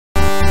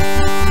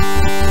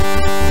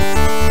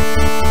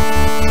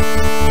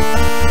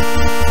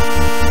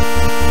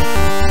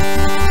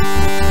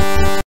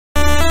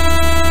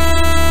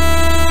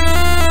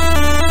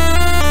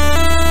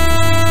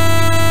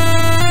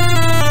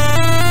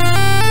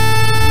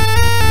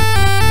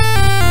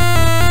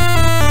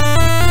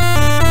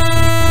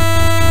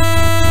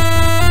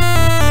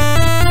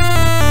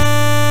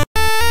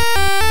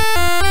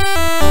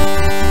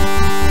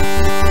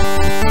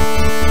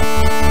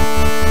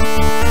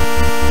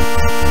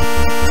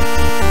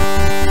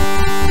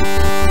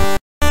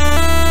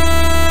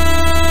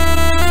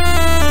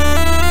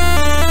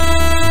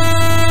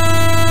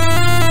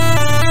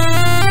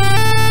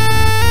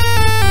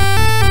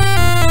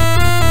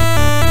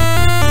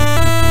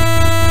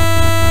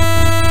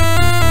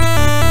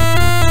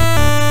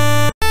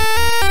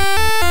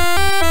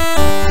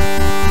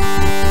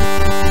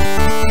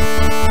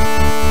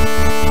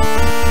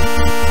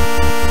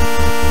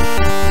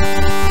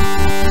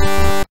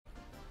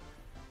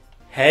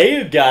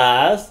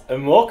guys,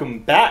 and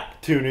welcome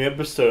back to a new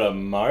episode of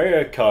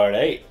Mario Kart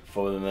 8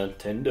 for the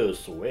Nintendo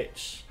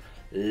Switch.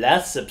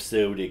 Last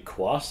episode we did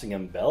Crossing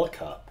and Bell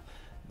Cup.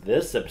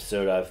 This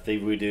episode I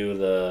think we do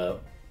the,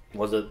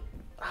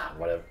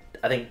 whatever,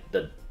 I think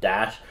the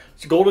Dash,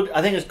 it's Golden,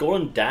 I think it's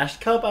Golden Dash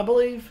Cup I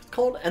believe it's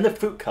called, and the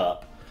Fruit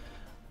Cup.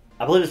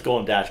 I believe it's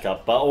Golden Dash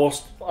Cup, but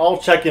I'll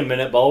check in a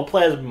minute, but we'll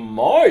play as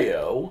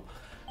Mario.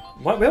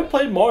 We haven't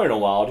played Mario in a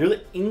while. Do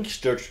the Ink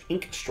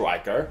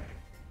Striker.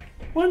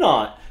 Why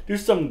not? Do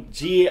some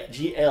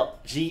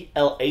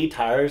GLA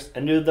tires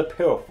and do the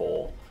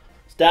Parafol.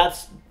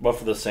 Stats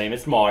roughly the same.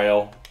 It's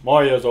Mario.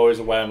 Mario's always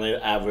around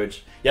the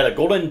average. Yeah, the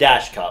Golden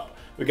Dash Cup.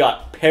 We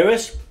got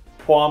Paris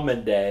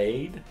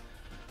Promenade.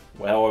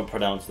 Well, I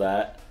pronounce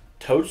that.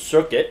 Toad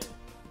Circuit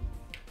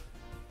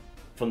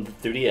from the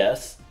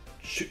 3DS.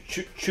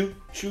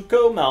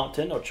 Choco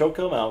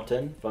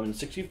Mountain from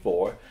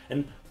 64.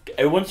 And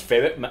everyone's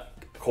favorite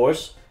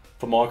course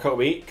for Mario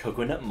Kart 8,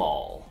 Coconut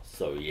Mall.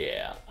 So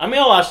yeah, I mean,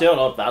 I don't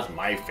know if that's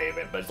my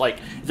favorite, but it's like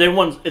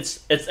it's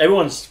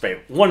everyone's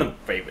favorite, one of the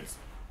favorites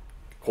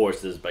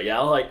courses. But yeah,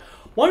 I was like,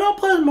 why not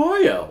play as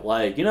Mario?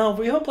 Like, you know,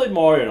 we haven't played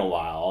Mario in a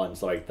while and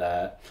stuff like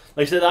that.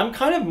 Like I said, I'm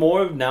kind of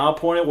more of now a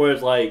point where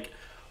it's like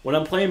when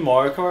I'm playing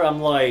Mario Kart, I'm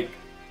like,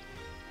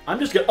 I'm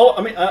just gonna. Oh,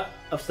 I mean, I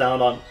have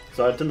sound on,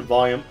 so I turned the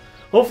volume.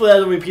 Hopefully, that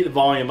doesn't repeat the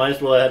volume. I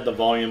just really had the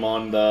volume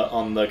on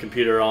the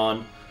computer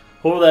on.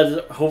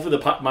 Hopefully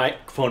the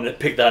microphone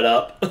picked that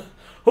up.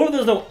 Hopefully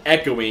there's no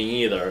echoing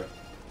either.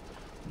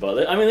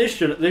 But I mean, this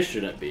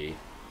shouldn't be.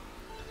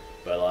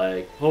 But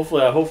like,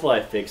 hopefully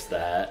I fixed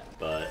that.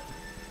 But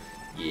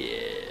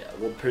yeah,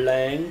 we're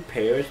playing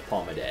Paris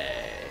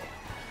Promenade,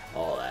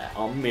 all that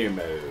on mirror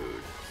mode.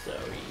 So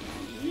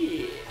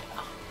yeah.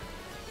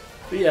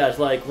 But yeah, it's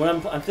like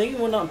when I'm thinking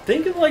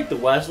like the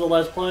rest of the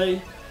Let's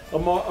Play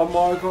of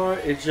Mario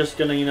Kart, it's just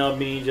gonna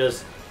be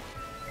just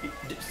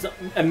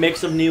a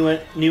mix of new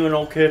and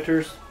old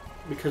characters,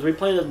 because we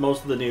played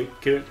most of the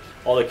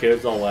all the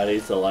characters already.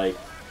 So like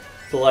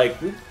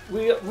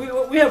we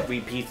have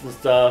repeats and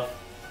stuff.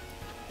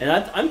 And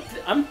I'm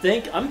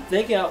thinking of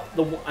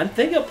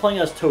playing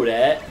as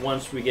Toadette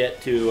once we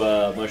get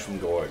to Mushroom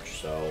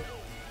Gorge. So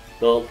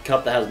the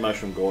cup that has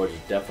Mushroom Gorge is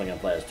definitely gonna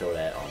play as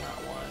Toadette on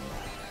that one.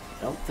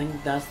 I don't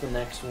think that's the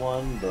next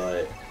one,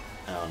 but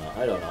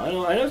I don't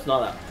know. I know it's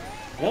not that.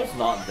 I know it's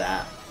not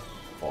that.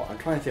 I'm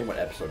trying to think what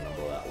episode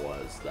number that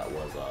was.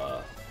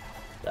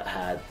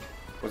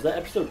 Was that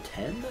episode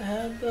 10 that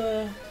had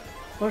the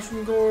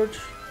Mushroom Gorge?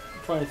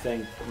 I'm trying to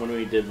think when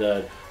we did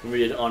on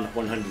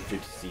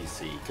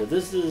 150cc, because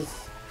this is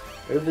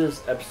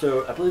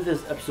episode. I believe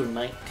this is episode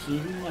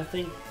 19. I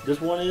think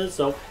this one is.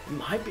 So it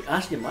might be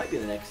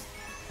the next.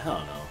 I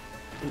don't know.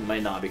 It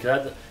might not,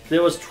 because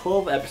there was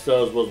 12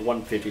 episodes was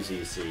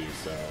 150cc.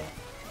 So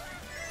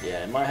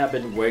yeah, it might have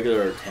been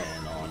regular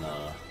 10 on.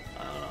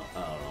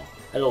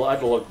 I had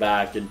to look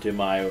back into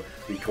my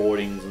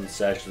recordings and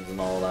sessions and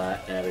all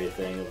that and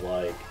everything. Of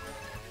like,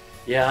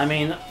 yeah, I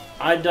mean,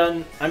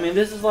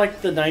 this is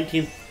like the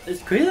 19th.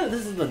 It's crazy that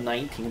this is the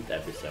 19th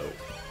episode.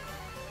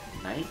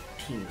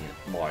 19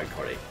 Mario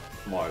Kart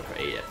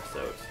 8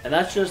 episodes, and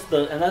that's just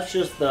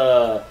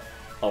the.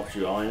 Oh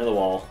shoot! I went into the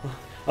wall.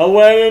 I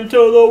went into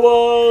the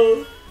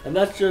wall, and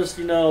that's just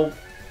of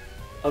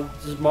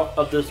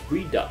this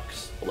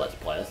Redux Let's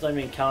Play. That's not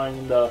even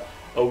counting the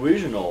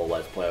original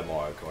Let's Play of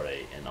Mario Kart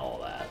 8 and all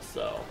that.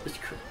 So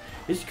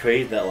it's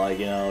crazy that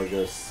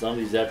just some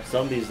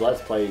of these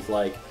Let's Plays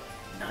like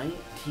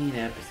 19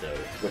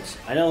 episodes, which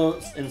I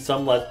know in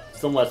some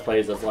Let's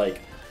Plays that's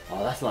like,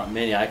 oh, that's not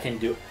many. I can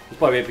do. There's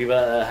probably people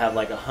that have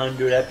like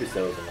 100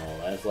 episodes and all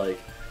that. It's like,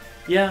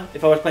 yeah,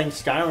 if I was playing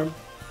Skyrim,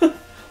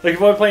 like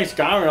if I was playing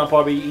Skyrim, I'll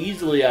probably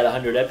easily at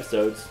 100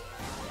 episodes.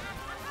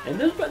 And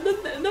there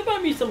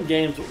might be some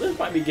games.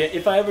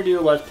 If I ever do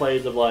Let's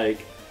Plays of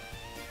like.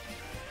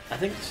 I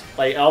think,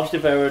 like, obviously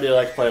if I ever do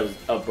Let's Play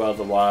of Breath of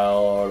the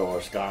Wild or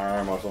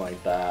Skyrim or something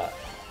like that,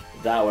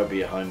 that would be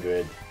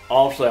 100.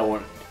 Obviously I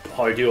wouldn't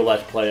probably do a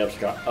Let's Play of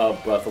Breath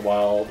of the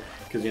Wild,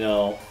 because,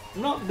 I'm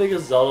not the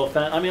biggest Zelda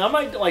fan. I mean, I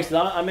might, like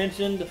I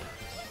mentioned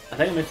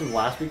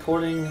last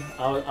recording,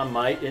 I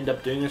might end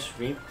up doing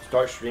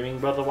start streaming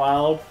Breath of the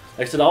Wild.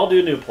 Like I said, I'll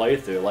do a new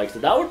playthrough. Like I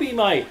said, that would be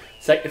my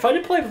if I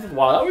did play Breath of the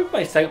Wild, that would be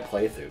my second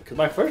playthrough, because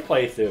my first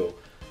playthrough,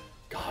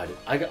 God,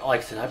 like I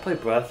said, I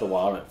played Breath of the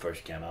Wild when it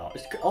first came out.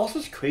 It's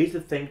crazy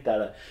to think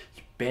that it's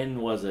been,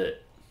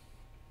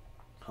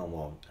 how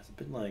long? Has it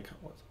been like,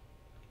 I'm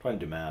trying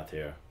to do math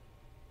here.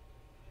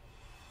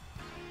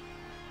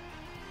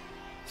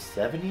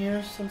 7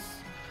 years since?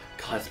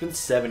 God, it's been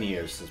 7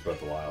 years since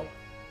Breath of the Wild.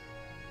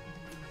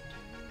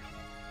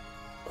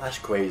 That's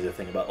crazy to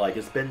think about. Like,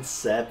 it's been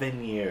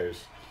 7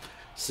 years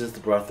since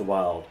the Breath of the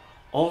Wild.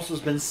 Also,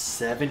 it's been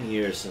 7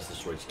 years since the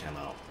Switch came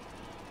out.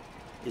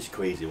 It's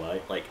crazy,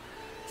 right? Like,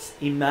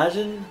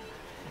 imagine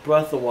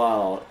Breath of the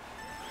Wild.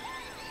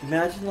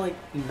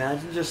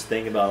 Imagine just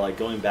thinking about like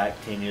going back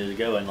 10 years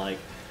ago and like,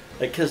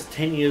 cause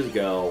 10 years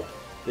ago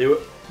they were,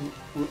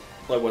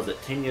 like, was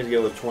it 10 years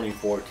ago was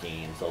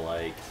 2014? So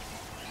like,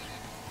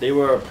 they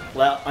were,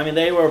 I mean,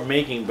 they were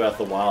making Breath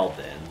of the Wild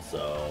then,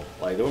 so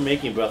like they were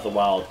making Breath of the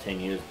Wild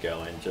 10 years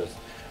ago, and just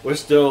we're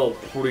still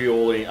pretty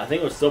early. I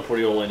think it was still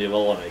pretty early in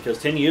development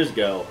because 10 years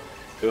ago,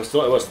 it was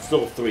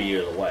still 3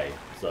 years away.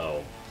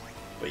 So,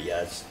 but yeah,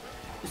 it's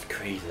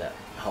crazy that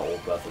how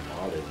old Breath of the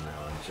Wild is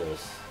now. And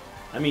just,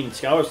 I mean,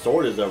 Skyward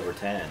Sword is over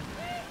 10.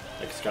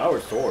 Like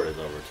Skyward Sword is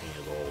over 10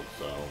 years old.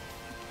 So,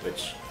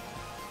 which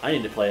I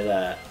need to play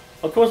that.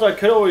 Of course, I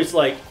could always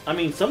like. I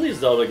mean, some of these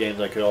Zelda games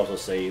I could also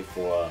save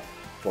for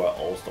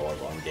All Stars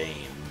on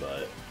game,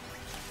 but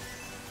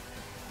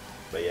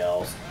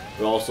yeah.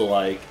 But also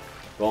like.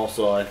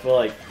 Also, I feel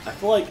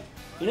like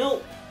you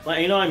know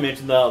I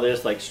mentioned about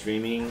this like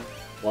streaming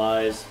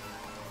wise.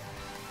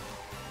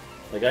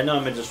 Like I know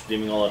I mention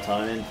streaming all the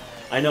time, and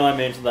I know I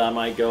mentioned that I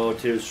might go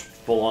to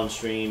full on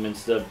stream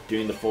instead of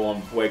doing the full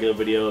on regular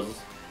videos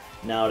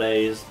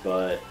nowadays.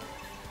 But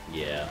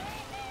yeah,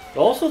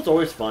 but also it's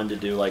always fun to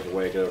do like a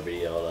regular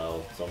video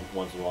though,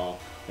 once in a while.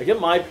 Like I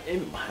don't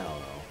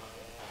know,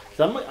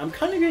 'cause I'm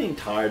kind of getting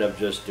tired of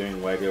just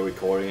doing regular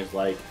recordings.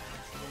 Like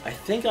I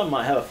think I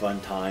might have a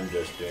fun time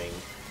just doing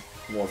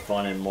more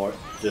fun and more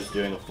just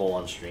doing a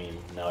full-on stream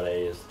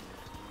nowadays.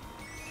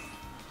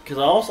 Because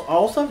I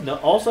also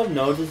have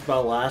noticed my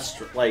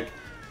last like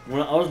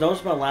when I was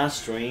noticing my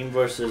last stream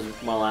versus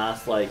my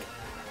last like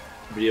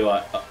video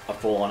I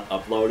full-on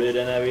uploaded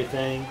and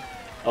everything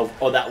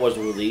or that was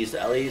released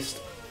at least.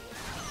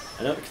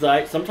 I know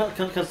because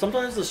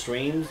sometimes the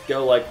streams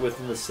go like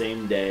within the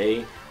same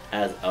day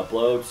as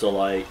upload, so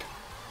like.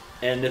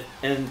 And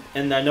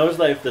I noticed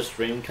that if the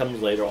stream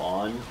comes later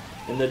on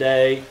in the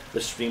day, the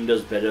stream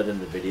does better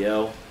than the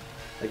video.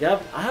 Like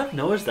I have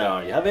noticed that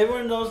on you. Have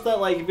everyone noticed that?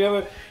 Like if you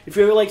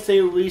ever like say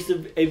release a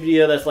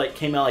video that's like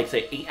came out like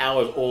say 8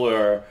 hours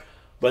earlier,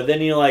 but then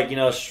you like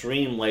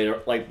stream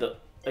later,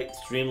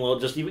 stream a little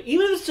just even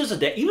if it's just a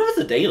day, even if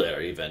it's a day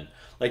later even.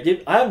 Like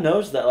I have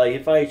noticed that like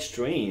if I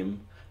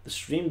stream, the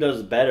stream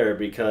does better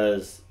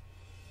because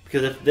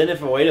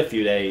if I wait a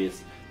few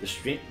days.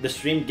 The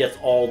stream gets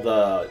all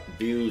the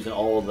views and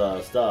all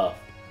the stuff.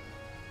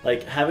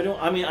 Like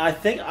I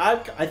think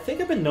I've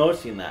been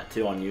noticing that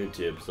too on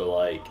YouTube. So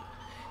like,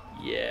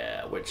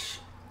 yeah. Which,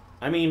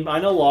 I mean, I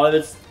know a lot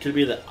of it could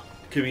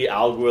be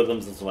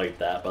algorithms and stuff like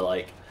that. But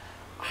like,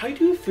 I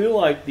do feel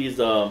like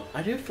the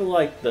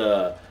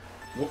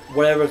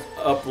whatever's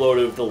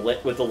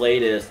uploaded with the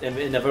latest, and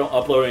if I don't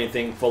upload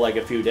anything for like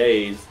a few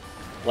days,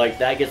 like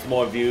that gets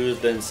more views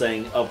than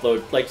saying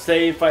upload. Like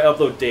say if I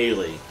upload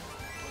daily.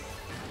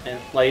 And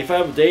like if I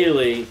have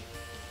daily,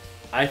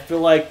 I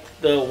feel like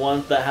the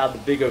ones that have the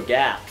bigger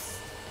gaps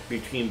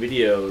between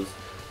videos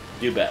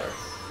do better.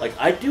 Like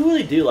I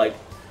really do like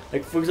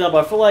for example,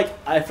 I feel like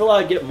I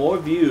get more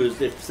views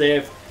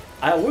I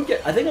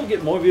think I'll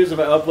get more views if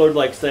I upload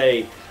like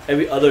say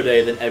every other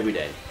day than every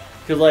day.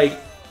 Cause like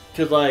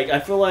I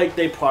feel like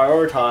they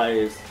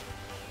prioritize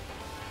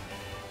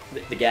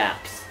the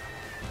gaps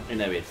and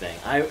everything.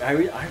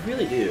 I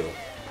really do.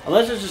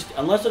 Unless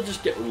I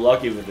just get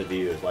lucky with the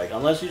views, like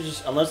unless I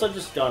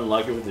just got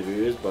unlucky with the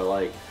views, but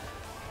like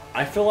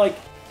I feel like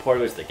part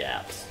of it's the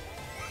gaps.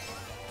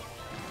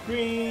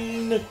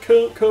 Green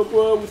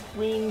cobra with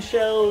green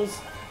shells.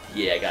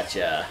 Yeah,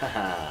 gotcha.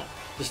 Haha.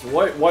 Just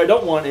what I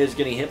don't want is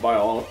getting hit by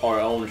our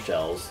own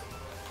shells.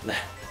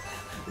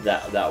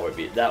 that would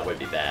be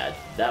bad.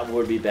 That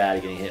would be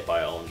bad getting hit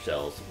by our own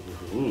shells.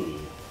 Ooh.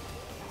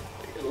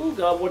 Oh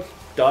God! What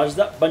dodge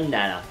that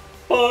banana?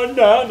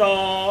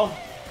 Banana.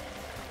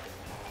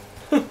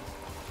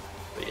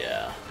 But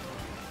yeah.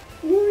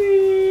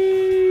 Whee!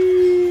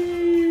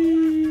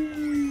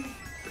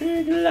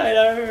 Pig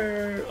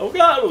lighter! Oh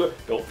God!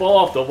 Don't fall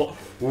off,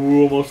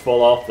 Ooh, almost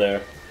fall off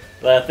there.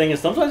 But the thing is,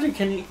 sometimes you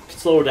can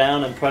slow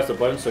down and press a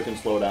button so it can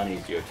slow down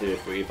easier too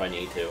if I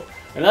need to.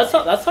 And that's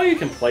how you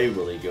can play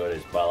really good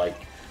is by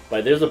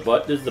there's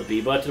the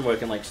B button where it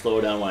can like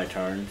slow down when I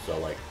turn. So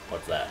like,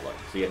 what's that? Look,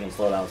 see, I can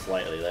slow down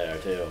slightly there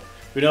too.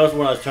 If you notice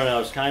when I was turning, I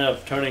was kind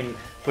of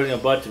putting a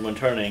button when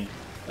turning.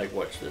 Like,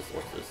 what's this?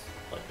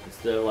 Like,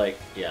 instead of like,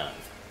 yeah.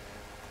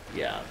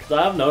 Because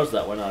I have noticed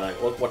that when I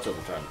like, watch the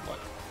turn. Like,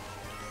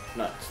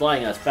 not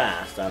sliding as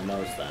fast. I've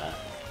noticed that.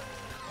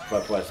 If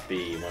I press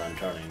B when I'm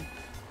turning.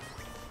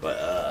 But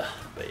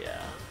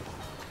yeah.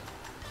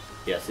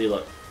 Yeah. See,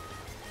 look.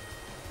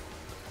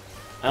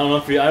 I don't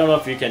know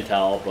if you can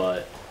tell,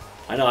 but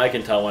I know I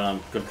can tell when I'm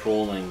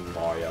controlling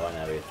Mario and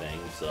everything.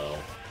 So.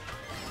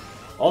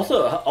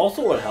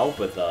 Also would help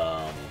with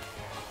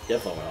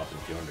definitely would help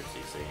with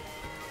 200cc.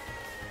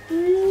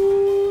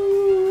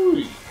 Woo!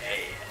 Yeah,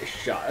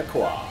 shot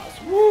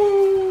across.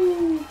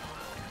 Woo!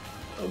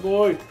 Oh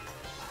boy.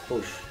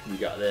 Push. You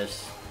got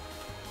this.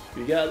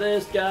 You got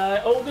this,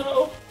 guy. Oh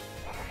no!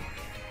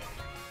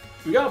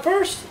 You got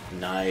first.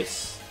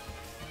 Nice.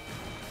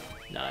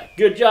 Nice.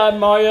 Good job,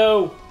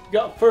 Mario. You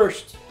got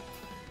first.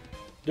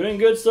 Doing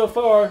good so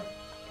far.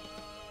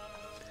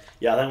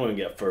 Yeah, I think we're gonna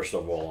get first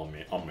overall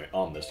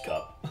on this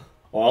cup.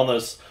 Or on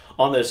this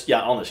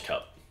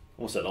cup.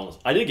 Almost said on this.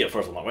 I did get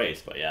first on my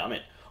race, but yeah, I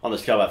mean on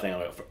this cup I think I'll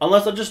go first.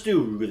 Unless I just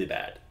do really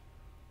bad.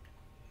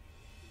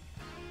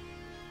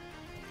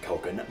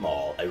 Coconut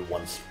Mall,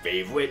 everyone's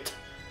favorite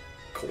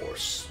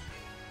course.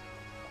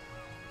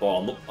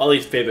 Well, at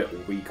least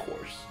favorite Wii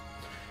course.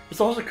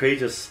 It's also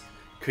crazy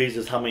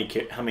how many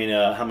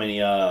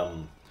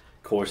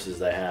courses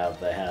they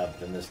have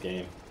in this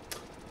game.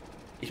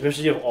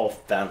 Especially if all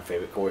fan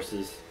favorite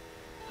courses.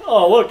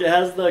 Oh look, it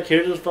has the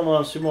characters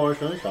from Super Mario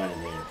Sunshine in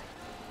here.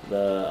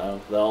 The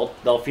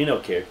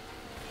Delfino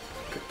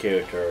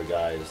character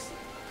guys.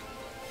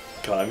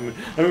 God,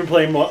 I've been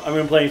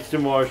playing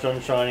Super Mario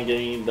Sunshine and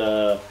getting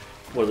the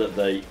peel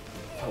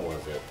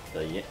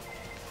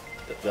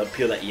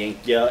that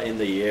Yankya in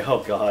the year.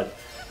 Oh god.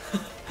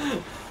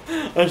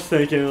 I was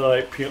thinking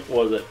like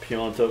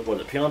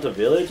Pianta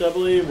Village, I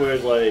believe, where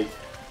it's like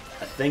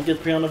I think it's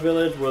Pianta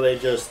Village where they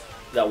just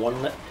that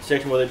one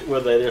section where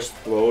they just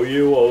throw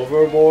you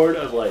overboard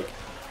as like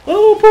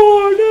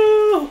overboard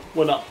no,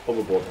 well not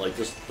overboard, like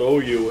just throw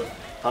you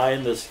high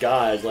in the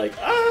sky. It's like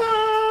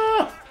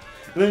ah,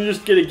 and then you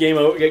just get game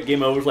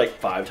overs like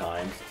 5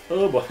 times.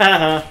 Oh boy,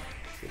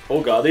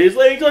 oh god, these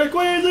legs are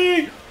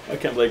crazy! I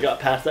can't believe I got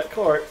past that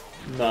cart.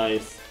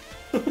 Nice.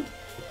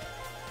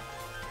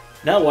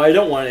 Now what I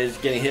don't want is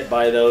getting hit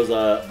by those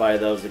cars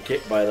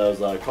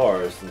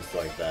and stuff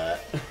like that.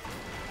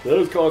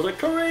 Those cars are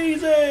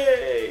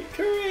crazy!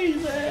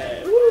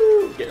 Crazy!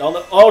 Woo! Get on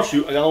the oh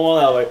shoot, I got on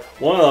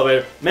one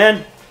elevator.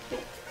 Man!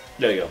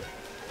 There you go.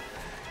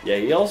 Yeah,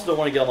 you also don't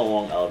want to get on the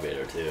wrong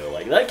elevator too.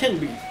 Like that can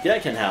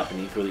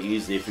happen really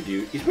easily if you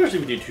do,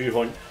 especially if you do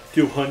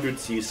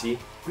 200cc.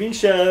 Green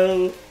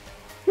shell!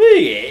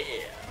 Yeah!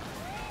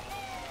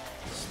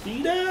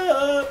 Speed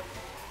up!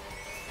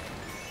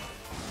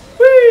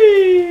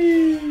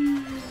 Whee!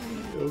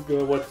 Oh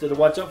god,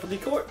 watch out for the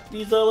court.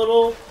 These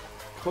little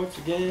courts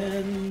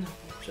again.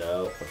 Watch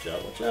out, watch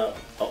out, watch out.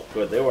 Oh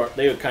good, they were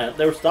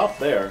stopped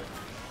there.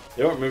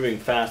 They weren't moving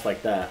fast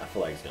like that. I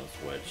feel like it's gonna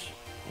switch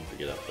once we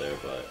get up there,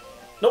 but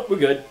nope, we're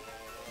good.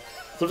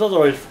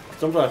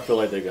 Sometimes I feel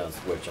like they're gonna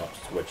switch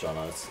on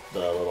us, the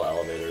little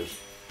elevators.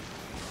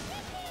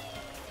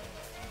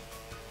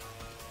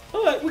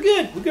 Alright, we're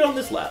good. We're good on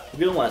this lap. We're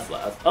good on last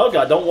lap. Oh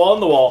god, don't wall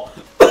in the wall.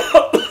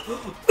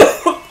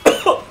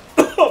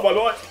 Oh my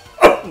god.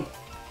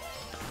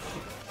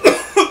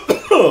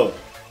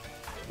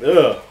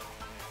 Yeah.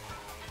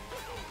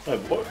 Oh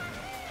boy.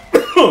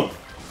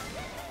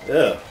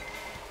 Yeah.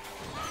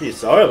 Gee,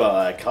 sorry about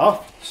that.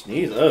 Cough,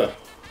 sneeze.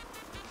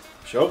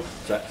 Choke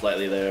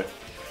slightly there.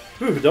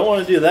 Whew, don't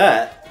want to do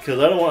that because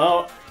I don't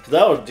want. Because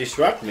that would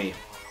distract me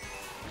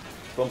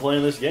from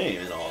playing this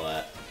game and all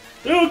that.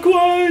 You're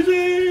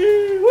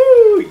crazy!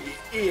 Woo!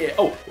 Yeah!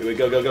 Oh, here we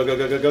go! Go! Go! Go!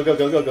 Go! Go! Go!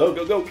 Go! Go! Go!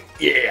 Go! Go!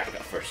 Yeah! I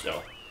got first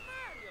though.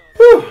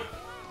 Whew!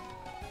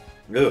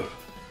 Ugh.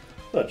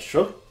 That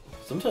shook.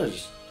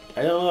 Sometimes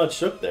I don't know. It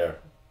shook there.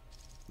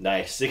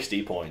 Nice,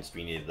 60 points.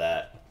 We needed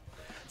that.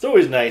 It's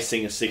always nice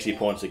seeing 60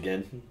 points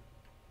again.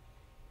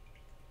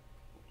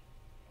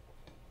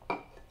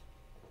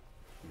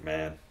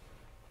 Man.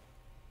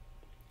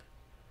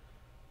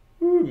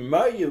 Ooh,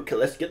 Mario,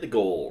 let's get the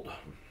gold.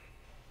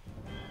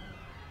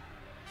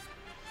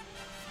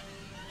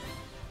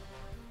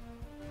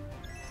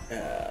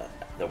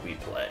 That we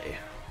play.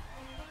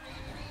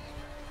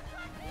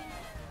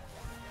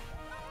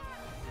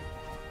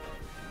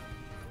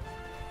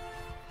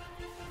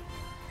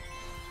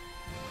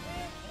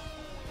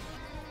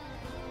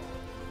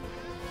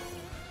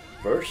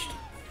 First,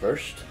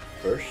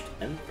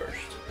 and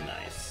first.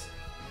 Nice.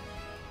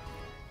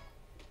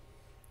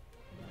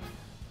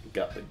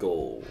 Got the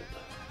gold.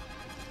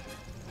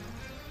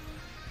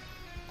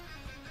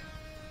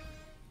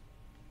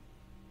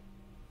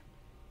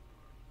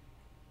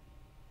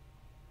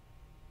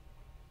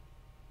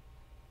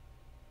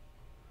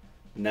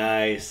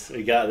 Nice.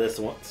 We got this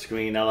one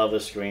screen. I love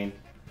this screen.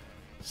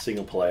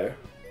 Single player.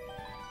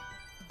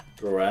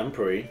 Grand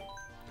Prix.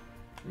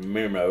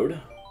 Mirror mode.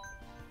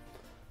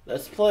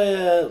 Let's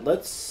play.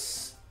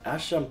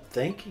 Actually, I'm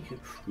thinking.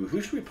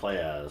 Who should we play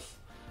as?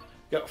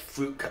 Got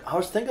fruit. I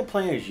was thinking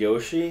playing as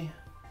Yoshi.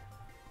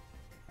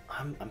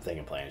 I'm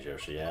thinking playing as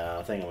Yoshi. Yeah,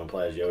 I think I'm gonna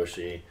play as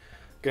Yoshi.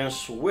 Gonna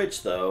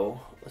switch though.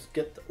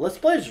 Let's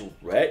play as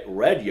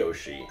red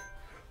Yoshi.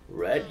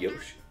 Red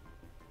Yoshi.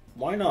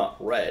 Why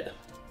not red?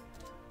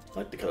 I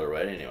like the color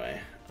red anyway.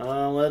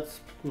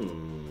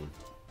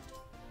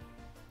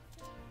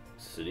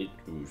 City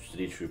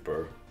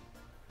Trooper.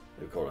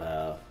 Is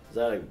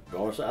that a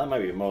motorcycle? That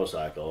might be a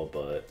motorcycle,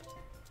 but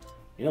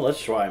you know,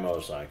 let's try a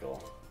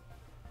motorcycle.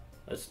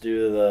 Let's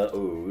do the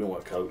you know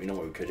what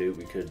we could do?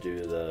 We could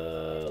do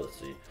the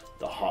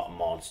the hot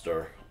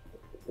monster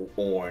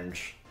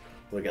orange.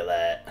 Look at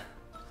that.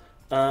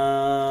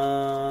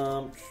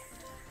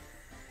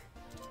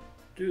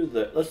 We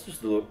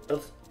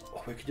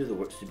could do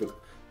the super.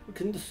 We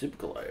can do the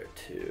super glider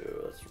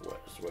too. That's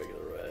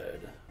regular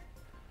red.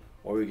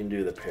 Or we can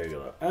do the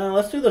regular.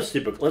 Let's do the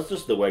super. Let's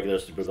just the regular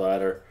super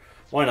glider.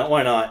 Why not?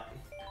 Why not?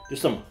 Do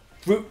some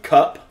Fruit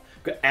Cup.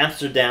 Got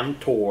Amsterdam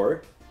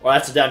Tour or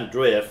Amsterdam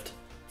Drift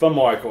from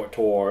Mario Kart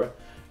Tour.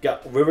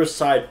 Got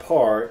Riverside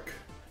Park,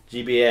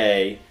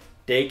 GBA,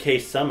 Day K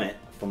Summit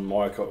from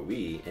Mario Kart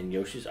Wii, and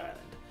Yoshi's Island.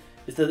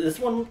 Is it this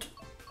one?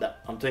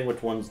 I'm thinking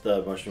which one's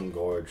the Mushroom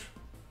Gorge.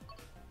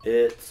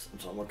 It's.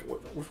 Which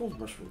one's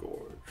Mushroom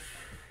Gorge?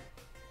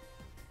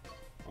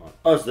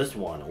 Oh, it's this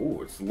one.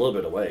 Ooh, it's a little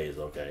bit away.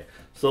 Okay.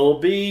 So it'll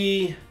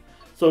be.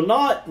 So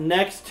not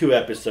next 2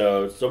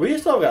 episodes. So we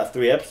still got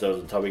 3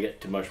 episodes until we get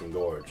to Mushroom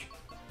Gorge.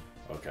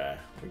 Okay.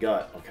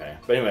 Okay.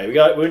 But anyway, we're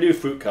gonna do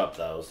Fruit Cup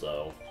though,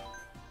 so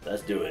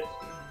let's do it.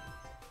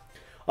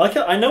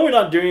 I know we're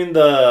not doing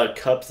the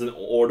cups in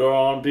order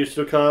on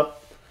Booster Cup.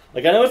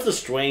 Like I know it's a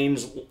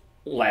strange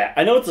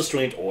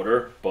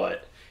order,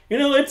 but you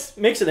know it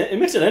makes it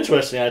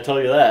interesting. I tell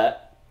you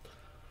that.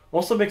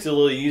 Also makes it a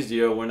little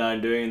easier when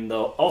I'm doing the.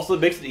 Also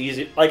makes it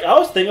easy. Like I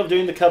was thinking of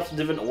doing the cups in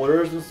different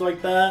orders and stuff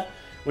like that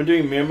when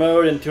doing mirror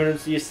mode and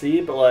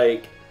 200cc, but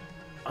like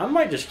I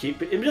might just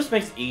keep it. It just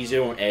makes it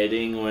easier when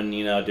editing, when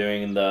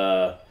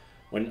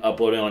when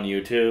uploading on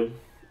YouTube.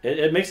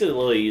 It makes it a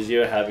little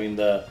easier having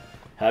the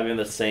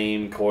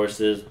same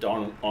courses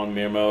on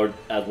mirror mode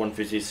as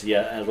 150cc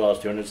as well as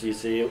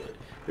 200cc.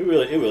 It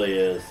really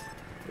is.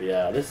 But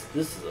yeah, this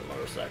is a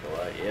motorcycle,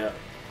 right? Yeah.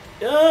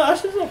 Yeah,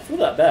 actually, it's not feel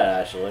that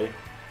bad actually.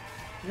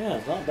 Yeah,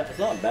 it's not bad. It's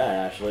not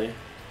bad actually.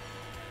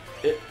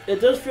 It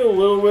does feel a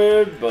little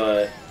weird,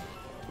 but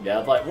yeah,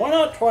 it's like why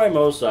not try a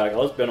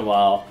motorcycle? It's been a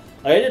while.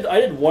 I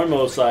did one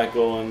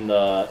motorcycle in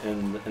the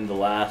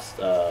last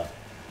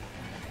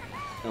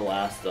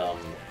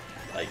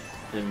like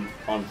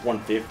on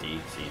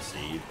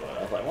 150cc, but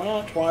I was like, why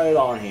not try it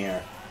on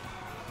here?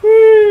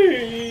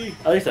 Whee!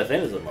 At least I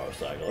think it's a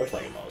motorcycle. It looks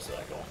like a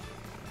motorcycle.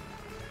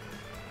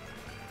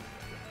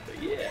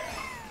 But yeah.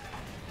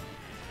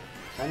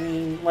 I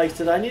mean, like I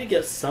said, I need to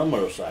get some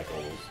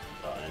motorcycles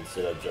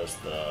instead of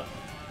just the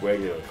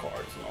regular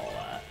carts and all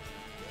that.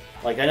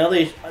 Like I know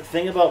the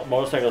thing about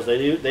motorcycles,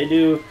 they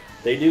do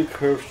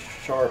curve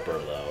sharper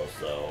though,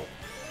 so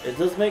it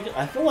does make.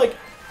 I feel like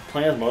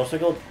playing as a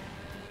motorcycle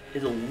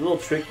is a little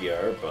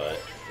trickier, but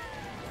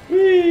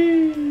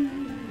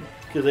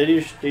because they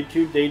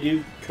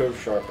do curve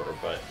sharper,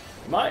 but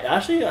it might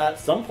actually at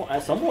some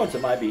points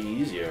it might be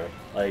easier.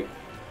 Like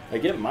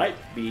it might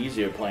be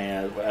easier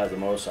playing as a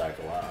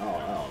motorcycle. I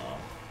don't know.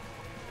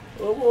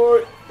 Oh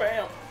Lord,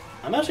 bam!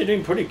 I'm actually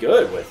doing pretty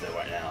good with it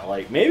right now.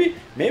 Like maybe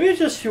it's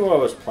just who I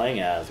was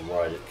playing as and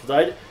what I did.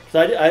 Because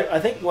I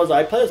think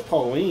I played as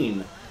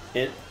Pauline.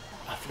 I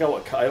forgot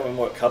what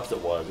cups it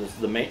was.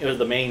 It was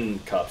the main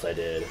cups I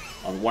did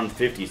on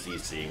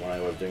 150cc when I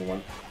was doing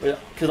one.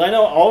 Because I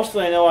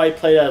know I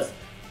played as.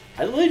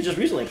 I literally just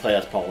recently played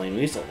as Pauline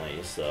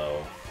recently,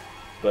 so.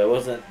 But it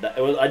wasn't.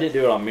 I didn't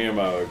do it on mirror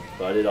mode,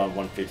 but I did it on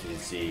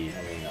 150cc.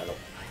 I mean, I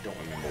don't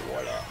remember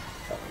what. I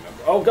don't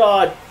remember. Oh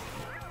God!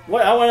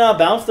 What? I went out of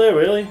bounds there,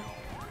 really?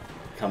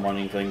 Come on,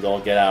 Inklings, all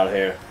get out of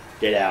here!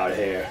 Get out of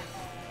here!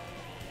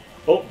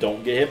 Oh,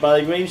 don't get hit by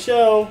the green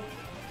show!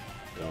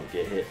 Don't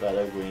get hit by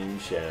the green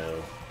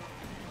show.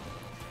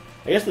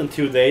 I guess in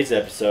today's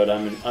episode,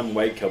 I'm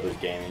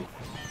GreenCobrasGaming.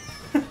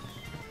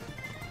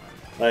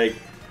 Like,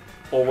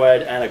 or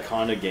Red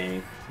Anaconda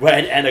Gaming.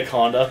 Red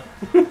Anaconda.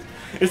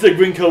 It's like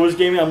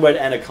GreenCobrasGaming. I'm Red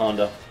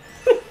Anaconda.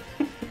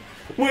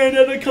 Red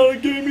Anaconda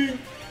Gaming.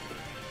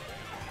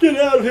 Get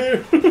out of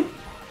here.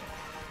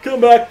 Come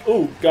back.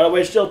 Oh, got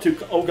away shell too.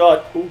 Oh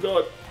God. Oh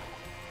God.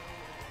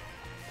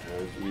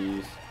 Oh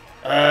jeez.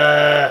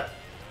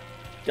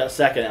 Got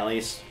second at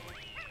least.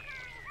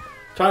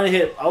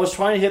 I was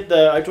trying to hit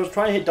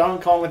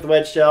Donkey Kong with the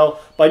wedge shell,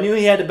 but I knew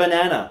he had a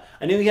banana.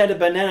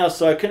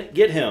 So I couldn't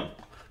get him.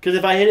 Because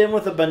if I hit him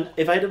with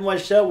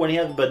wedge shell when he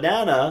had the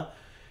banana,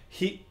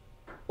 it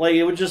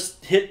would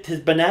just hit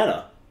his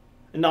banana,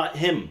 and not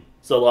him.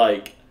 So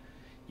like,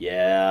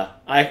 yeah,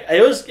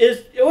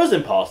 it was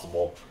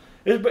impossible.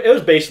 It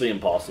was basically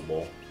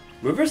impossible.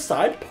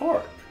 Riverside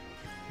Park,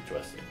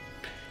 interesting.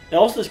 And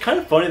also, it's kind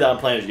of funny that I'm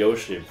playing as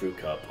Yoshi in Fruit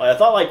Cup. I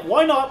thought, like,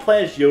 why not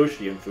play as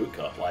Yoshi in Fruit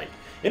Cup? Like,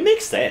 it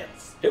makes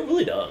sense. It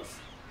really does.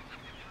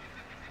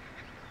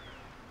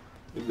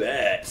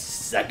 That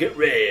second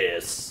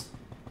race.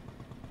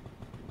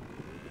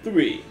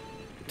 3,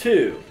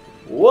 2,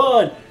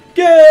 1,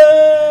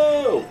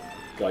 go!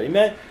 God,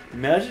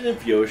 imagine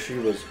if Yoshi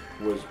was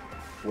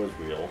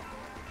real.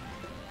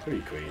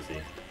 Pretty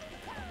crazy.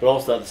 But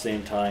also at the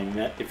same time,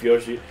 if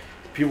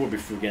people would be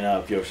freaking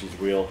out if Yoshi's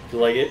real.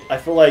 Cause I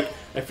feel like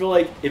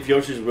if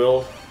Yoshi's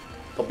real,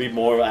 it'll be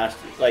more like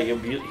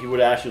he would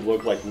actually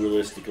look like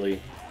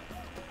realistically.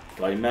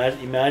 God,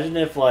 imagine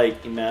if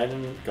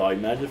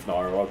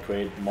Naruto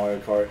created Mario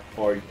Kart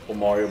or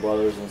Mario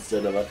Brothers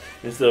instead of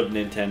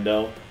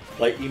Nintendo.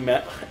 Like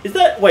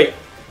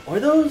are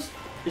those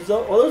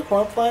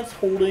plant plants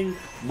holding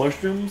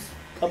mushrooms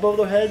above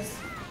their heads?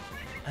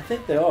 I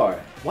think they are.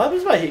 What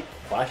happens if I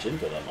crash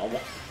into them?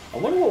 I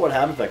wonder what would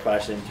happen if I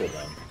crash into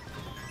them.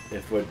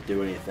 If it would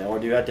do anything, or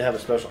do you have to have a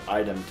special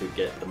item to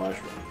get the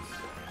mushrooms?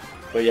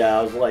 But yeah,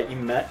 I was like,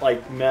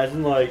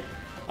 imagine like.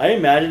 I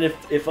imagine if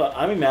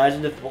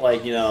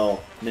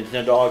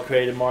Nintendo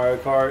created Mario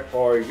Kart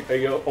or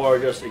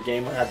just a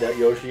game that had that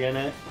Yoshi in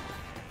it,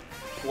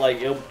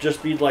 like it would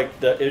just be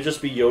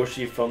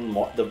Yoshi from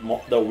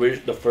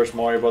the first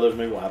Mario Brothers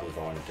movie. What happens if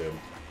I wanted to?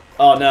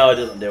 Oh no, it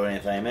doesn't do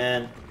anything,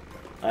 man.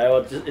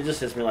 It just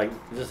hits me like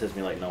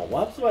no.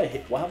 What happens if I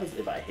hit? What happens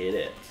if I hit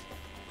it?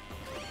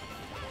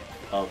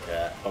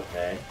 Okay,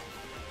 okay,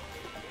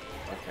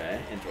 okay.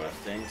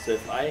 Interesting. So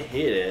if I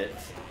hit it,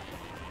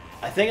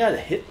 I think I'd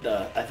hit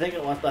the. I think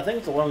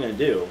it's what I'm gonna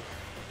do.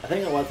 I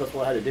think that's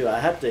what I had to do. I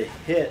have to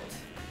hit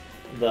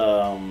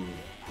the.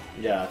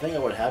 Yeah, I think I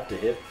would have to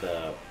hit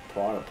the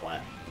piranha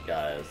plant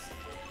guys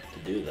to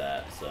do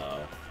that. So,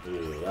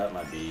 ooh, that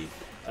might be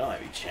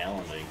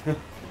challenging. That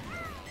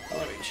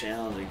might be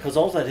challenging. Because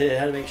also I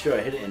had to make sure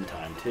I hit it in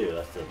time too.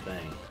 That's the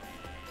thing.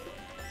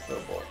 Oh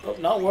boy. Oh,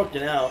 not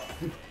working out.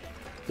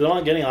 So I'm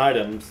not getting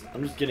items.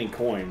 I'm just getting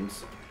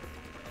coins.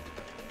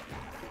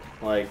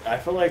 Like I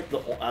feel like the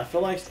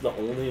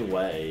only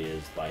way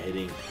is by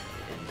hitting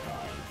in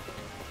time.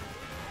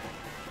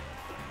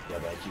 Yeah,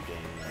 but I keep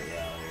getting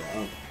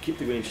yeah. Keep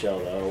the green shell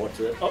though. What's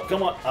it? Oh,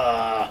 come on!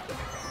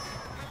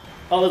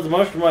 Oh, there's a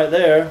mushroom right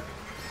there.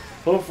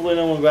 Hopefully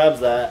no one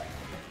grabs that.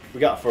 We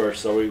got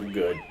first, so we're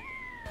good.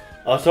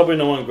 I was hoping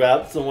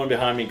someone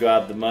behind me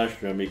grabbed the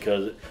mushroom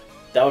because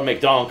that would make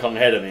Donkey Kong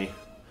ahead of me.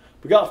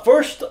 We got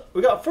first.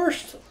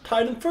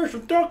 Tied in first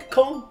with Donkey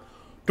Kong.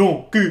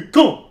 Donkey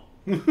Kong.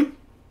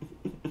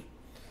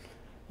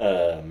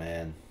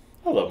 Man,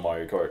 I love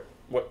Mario Kart.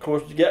 What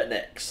course do you get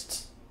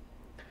next?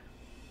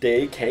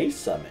 DK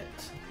Summit.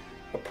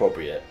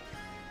 Appropriate.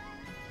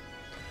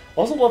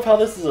 Also love how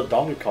this is a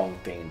Donkey Kong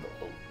themed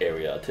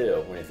area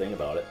too, when you think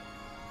about it.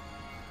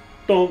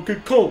 Donkey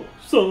Kong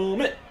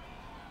Summit!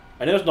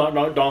 I know it's not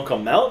Donkey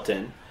Kong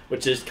Mountain,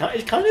 which is kind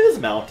of is a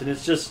mountain,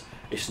 it's just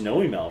a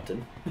snowy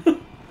mountain.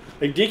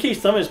 Like DK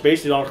Summit is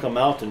basically Donkey Kong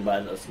Mountain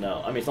but in the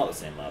snow. I mean it's not the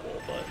same level,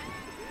 but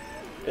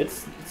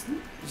it's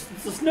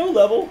a snow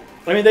level.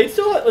 I mean they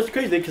still it's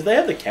crazy because they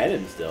have the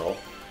cannon still.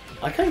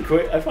 I find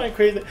it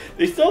crazy.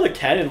 They still have the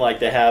cannon like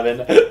they have in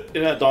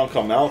that Donkey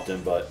Kong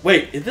Mountain, but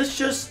wait, is this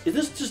just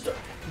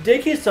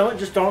DK Summit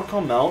just Donkey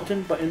Kong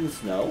Mountain but in the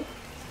snow?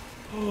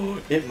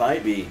 It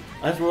might be.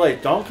 That's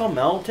right. Donkey Kong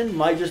Mountain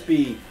might just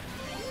be.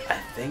 I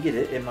think it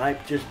is. It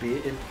might just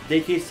be.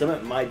 DK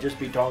Summit might just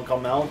be Donkey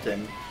Kong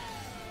Mountain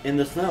in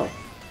the snow.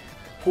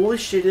 Holy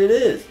shit! It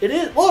is. It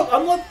is. Look,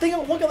 I'm not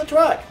thinking. Look at the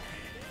track.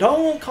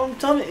 Donkey Kong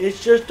Summit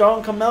is just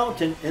Donkey Kong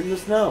Mountain in the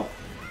snow.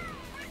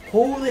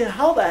 Holy,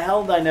 how the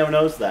hell did I never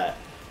notice that?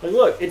 Like,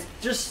 look, it's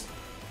just,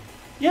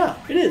 yeah,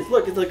 it is.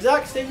 Look, it's the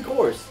exact same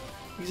course,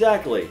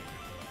 exactly,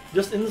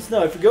 just in the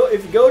snow. If you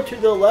go to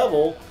the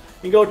level,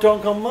 you go to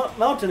Donkey Kong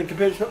Mountain and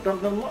compare it to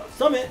Donkey Kong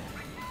Summit.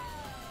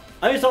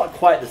 I mean, it's not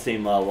quite the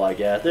same level, I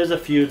guess. There's a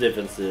few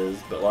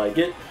differences, but like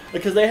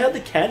because they have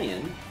the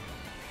canyon.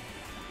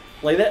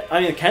 Like that, I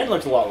mean, the canyon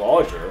looks a lot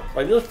larger.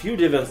 Like, there's a few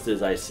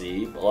differences I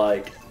see, but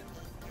like.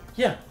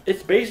 Yeah,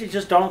 it's basically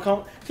just Donkey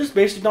Kong. It's just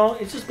basically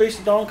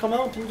Donkey Kong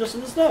Mountain just in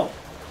the snow.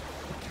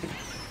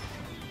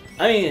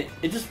 I mean,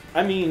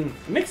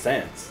 it makes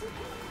sense.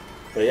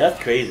 But yeah,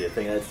 that's crazy. I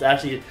think it's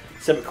actually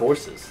separate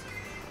courses.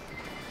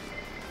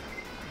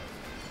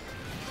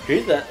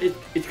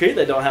 It's crazy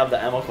they don't have the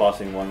Animal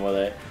Crossing one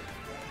where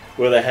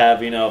they have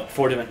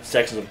 4 different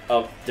sections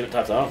of different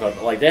types of Animal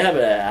Crossing. Like they have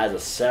it as a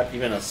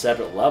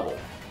separate level.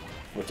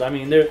 Which I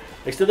mean, they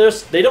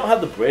don't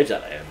have the bridge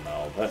at the end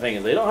though. The thing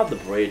is, they don't have the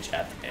bridge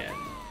at the end.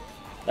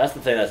 That's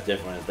the thing that's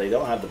different. Is they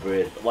don't have the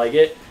bridge. But like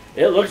it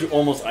looks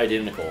almost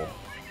identical.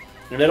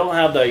 And they don't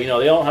have the they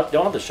don't have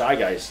the Shy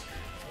Guys.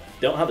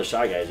 They don't have the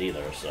Shy Guys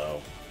either.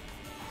 So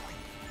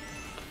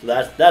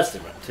that's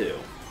different too.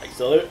 Like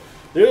so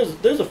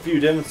there's a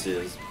few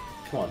differences.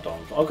 Come on,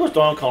 Donkey Kong. Of course,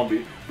 Donkey Kong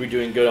be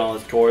doing good on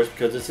this course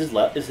because it's his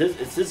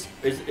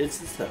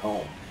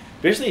home,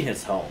 basically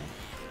his home.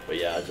 But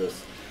yeah,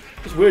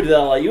 it's weird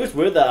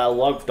that I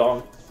love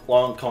Donkey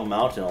Kong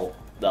Mountain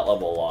that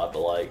level a lot, but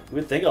like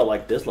we think I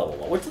like this level a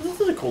lot. Which this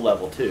is a cool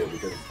level too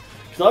because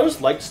I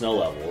just like snow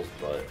levels,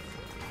 but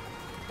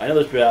I know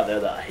there's people out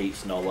there that hate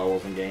snow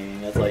levels in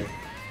gaming. It's like,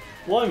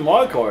 well, in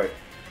Mario Kart,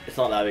 it's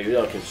not that big of a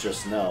deal because it's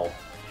just snow.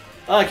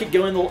 I keep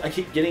getting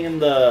in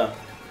the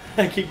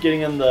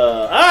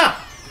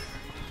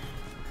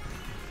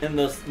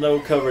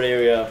snow-covered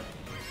area,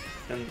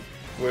 and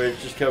where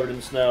it's just covered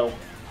in snow.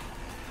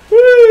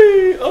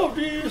 Whee! Oh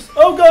jeez!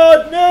 Oh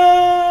god,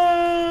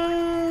 no!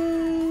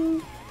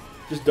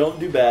 Just don't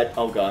do bad.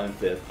 Oh god, I'm in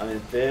 5th. I'm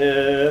in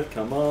 5th.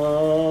 Come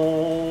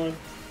on!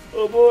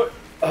 Oh boy!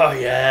 Oh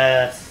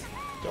yes!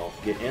 Don't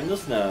get in the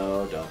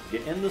snow. Don't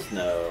get in the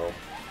snow.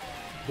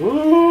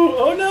 Ooh!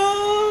 Oh no!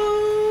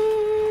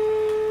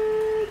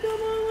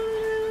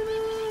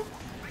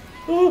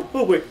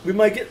 Oh wait, we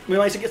might get second. We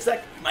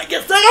might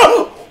get second.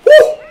 Oh!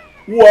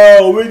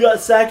 Whoa, we got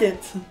second.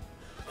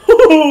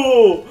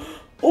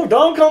 Oh,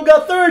 Donkey Kong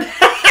got 3rd.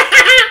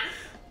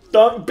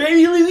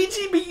 Baby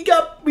Luigi,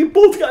 we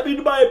both got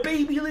beaten by a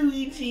baby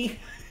Luigi.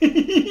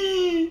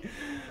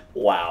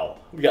 Wow,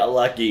 we got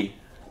lucky.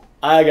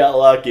 I got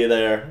lucky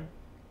there.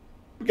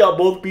 We got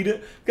both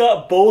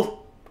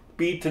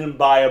beaten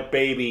by a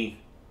baby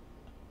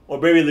or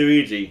baby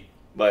Luigi,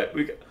 but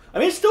I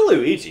mean, it's still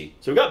Luigi.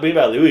 So we got beaten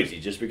by Luigi,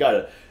 just we got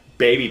a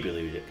baby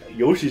Luigi.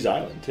 Yoshi's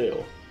Island,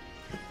 too.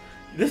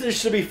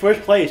 should be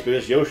first place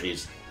because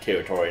Yoshi's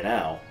territory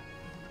now.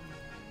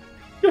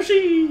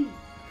 Yoshi!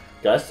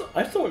 Guys,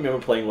 I still remember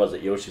playing, was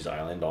it Yoshi's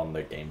Island on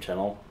the game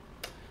channel?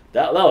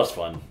 That was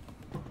fun.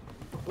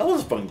 That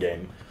was a fun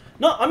game.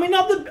 No, I mean,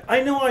 not the...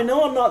 I know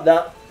I'm not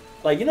that...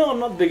 Like, you know, I'm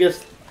not the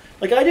biggest...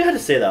 Like, I do have to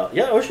say that.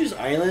 Yeah, Yoshi's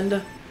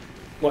Island,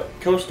 what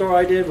co-star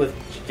I did with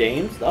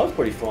James, that was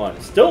pretty fun.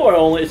 Still our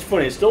only... It's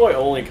funny, it's still our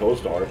only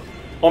co-star.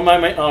 Oh, my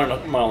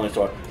only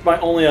star. My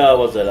only,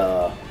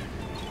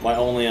 my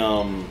only,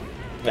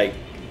 like,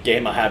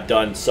 game I have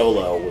done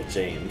solo with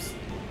James.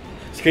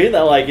 It's crazy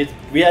that, like,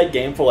 we had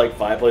game for, like,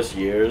 5+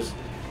 years,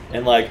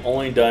 and, like,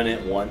 only done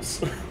it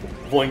once.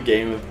 One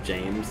game with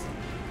James,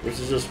 which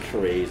is just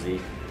crazy.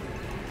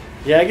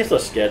 Yeah, I guess the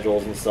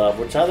schedules and stuff,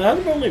 which there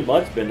hasn't really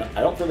much been. I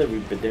don't think that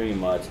we've been doing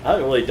much. I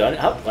haven't really done it.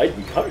 I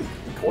haven't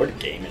recorded a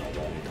game in a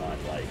long time.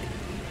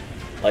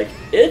 Like,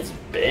 it's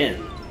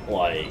been,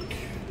 like...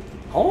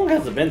 How long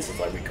has it been since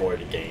I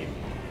recorded a game?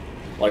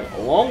 Like,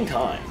 a long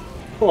time.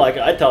 Like,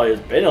 I tell you,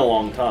 it's been a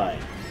long time.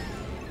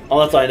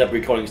 Unless I end up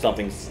recording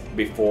something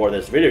before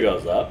this video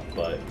goes up,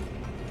 but...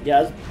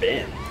 Yeah, it's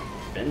been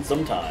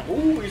some time.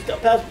 Ooh, we just got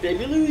past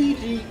Baby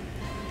Luigi!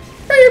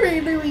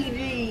 Baby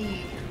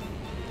Luigi!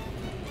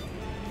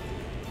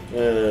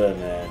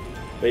 Man.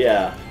 But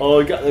yeah. Oh,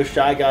 we got those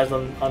Shy Guys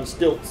on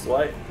stilts,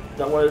 right? Is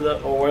that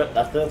what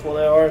that's what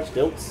they are?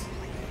 Stilts?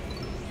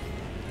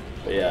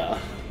 But yeah.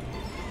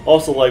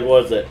 Also, like,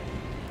 what is it?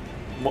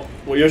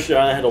 Well, Yoshi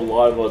Island had a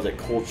lot of, what is it,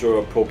 cultural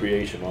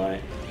appropriation,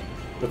 right?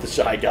 With the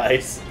Shy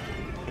Guys.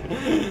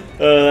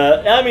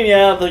 I mean,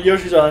 yeah, the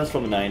Yoshi's Island's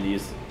from the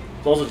 90s.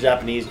 It's also a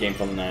Japanese game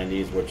from the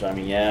 90s, which, I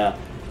mean, yeah.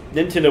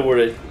 Nintendo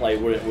wouldn't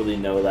really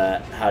know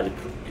that, how to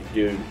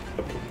do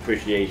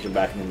appreciation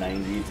back in the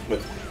 90s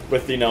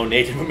with you know,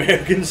 Native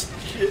American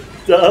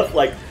stuff.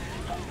 Like,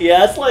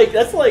 yeah, that's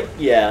like,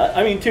 yeah.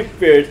 I mean, two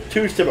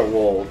separate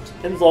worlds.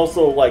 And it's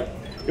also, like,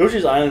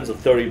 Yoshi's Island's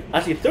actually,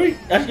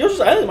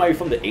 Yoshi's Island might be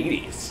from the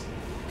 80s.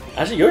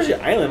 Actually, Yoshi's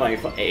Island might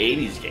be from an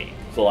 80s game.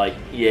 So, like,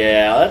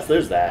 yeah,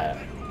 there's that.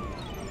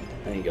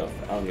 I don't go.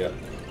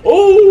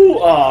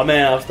 Oh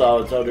man, I was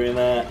doing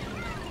that.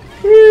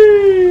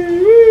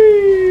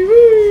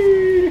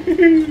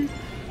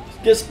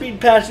 Get speed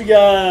past you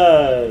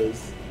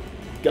guys.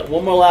 Got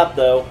one more lap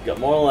though.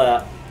 Come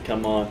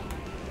on.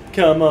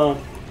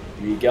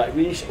 You got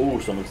green. Oh,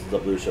 someone says the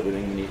blue shell. We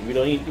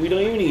don't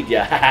even need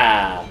ya.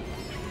 Ha.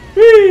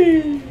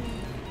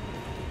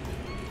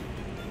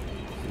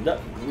 That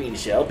green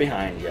shell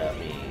behind you,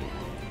 me.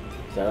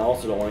 So I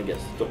also don't want to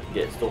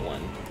get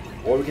stolen.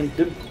 Or we can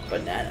do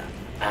banana.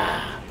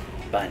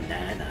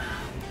 Banana.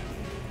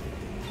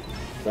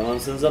 Someone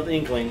sends up the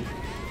inkling.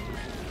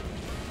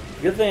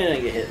 Good thing I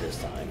didn't get hit this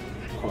time.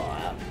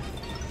 Oh,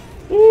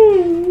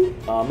 ooh.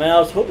 Oh man, I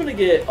was hoping to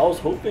get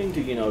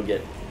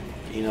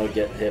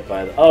hit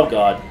by the. Oh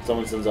god,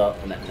 someone sends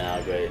up.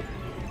 Now, great.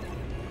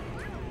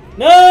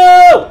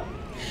 No!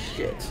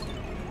 Shit.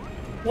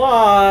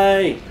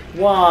 Why?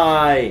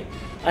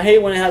 I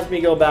hate when it has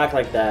me go back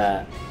like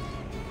that.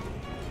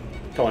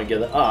 Come on,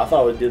 get it. Oh, I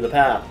thought I would do the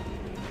path.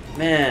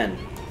 Man.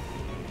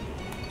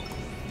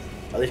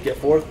 At least get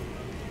fourth.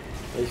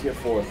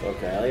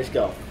 Okay, at least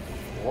go.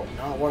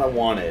 Not what I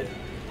wanted.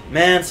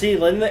 Man, see,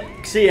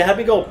 it had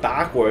me go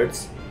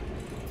backwards.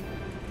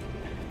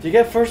 Did you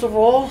get first of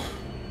all?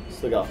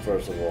 Still got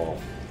first of all.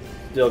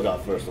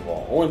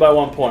 Only by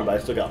 1 point, but I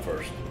still got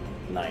first.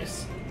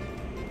 Nice.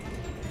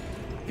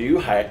 View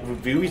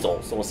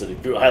results. Someone said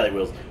view highlight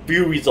wheels.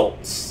 View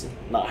results,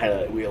 not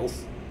highlight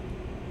wheels.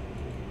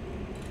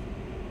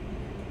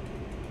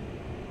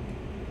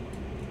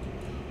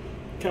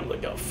 Can't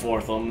believe I got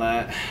fourth on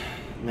that.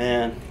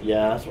 Man,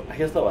 yeah, I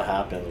guess that's what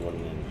happens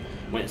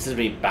when it sends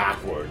me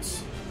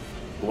backwards.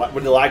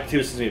 When the lag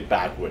 2 sends me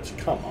backwards.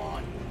 Come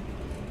on.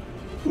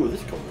 Ooh,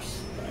 this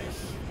course.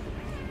 Nice.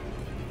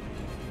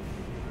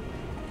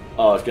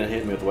 Oh, it's gonna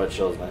hit me with the wet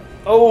shells, man.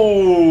 Oh!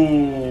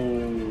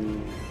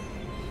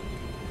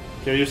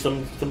 Can we do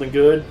something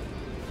good?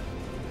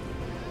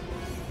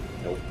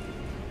 Nope.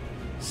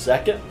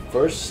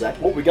 First,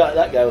 second. Oh, we got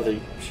that guy with a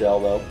shell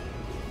though.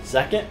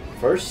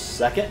 First,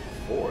 second,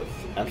 fourth.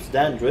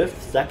 Amsterdam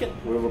Drift, second.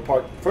 River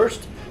Park,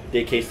 first.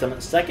 DK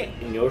Summit, second.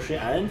 And Yoshi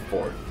Island,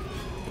 fourth.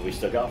 We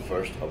still got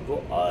first of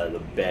the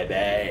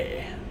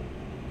baby.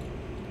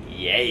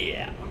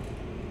 Yeah.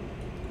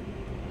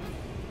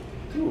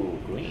 Ooh,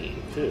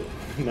 green too.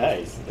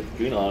 Nice. The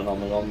green on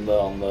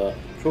the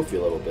trophy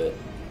a little bit.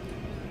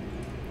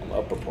 On the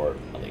upper part,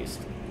 at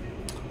least.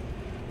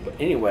 But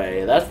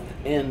anyway, that's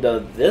the end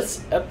of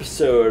this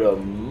episode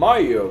of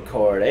Mario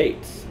Kart 8.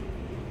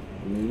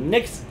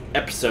 Next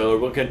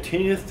episode, we'll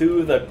continue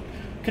through the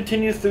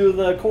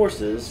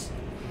courses.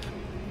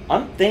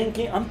 I'm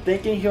thinking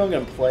here I'm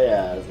gonna play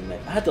as.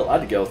 I had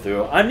to go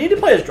through. I need to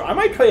play as. I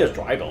might play as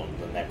Dry Bones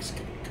the next.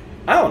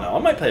 I don't know. I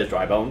might play as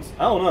Dry Bones.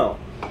 I don't know.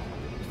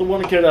 It's the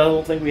one character I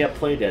don't think we have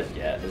played as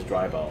yet is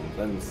Dry Bones.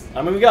 And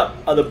I mean, we got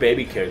other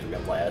baby characters we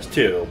can play as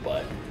too,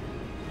 but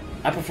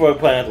I prefer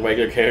playing as the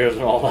regular characters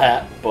and all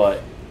that.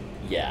 But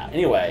yeah.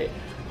 Anyway,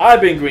 I've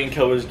been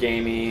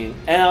GreenCobrasGaming,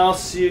 and I'll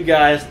see you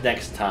guys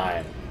next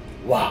time.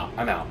 Wow,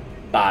 I'm out.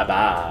 Bye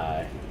bye.